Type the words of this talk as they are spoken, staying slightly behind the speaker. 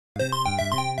Don't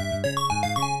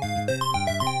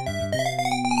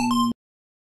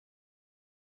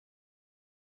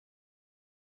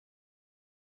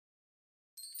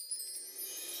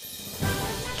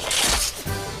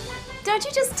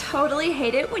you just totally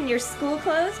hate it when your school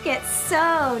clothes get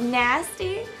so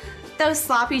nasty? Those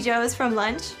sloppy joes from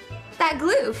lunch, that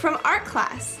glue from art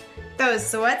class, those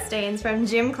sweat stains from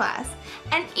gym class,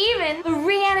 and even the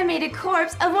reanimated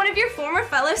corpse of one of your former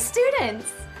fellow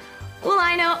students. Well,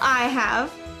 I know I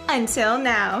have, until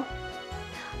now.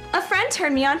 A friend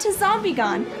turned me on to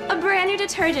ZomBeGone, a brand new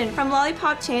detergent from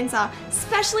Lollipop Chainsaw,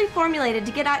 specially formulated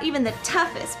to get out even the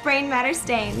toughest brain matter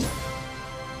stains.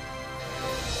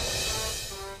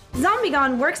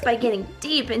 ZomBeGone works by getting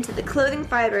deep into the clothing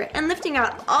fiber and lifting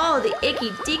out all the icky,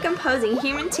 decomposing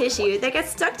human tissue that gets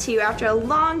stuck to you after a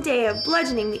long day of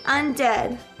bludgeoning the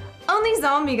undead. Only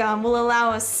ZomBeGone will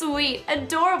allow a sweet,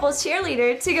 adorable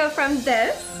cheerleader to go from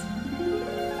this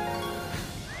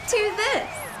to this.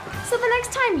 So the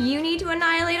next time you need to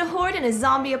annihilate a horde in a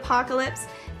zombie apocalypse,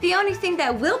 the only thing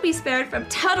that will be spared from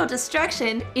total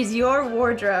destruction is your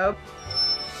wardrobe.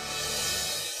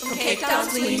 From caked out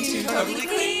clean to totally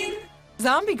clean.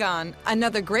 ZomBeGone,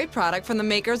 another great product from the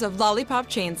makers of Lollipop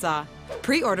Chainsaw.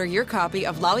 Pre-order your copy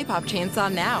of Lollipop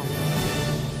Chainsaw now.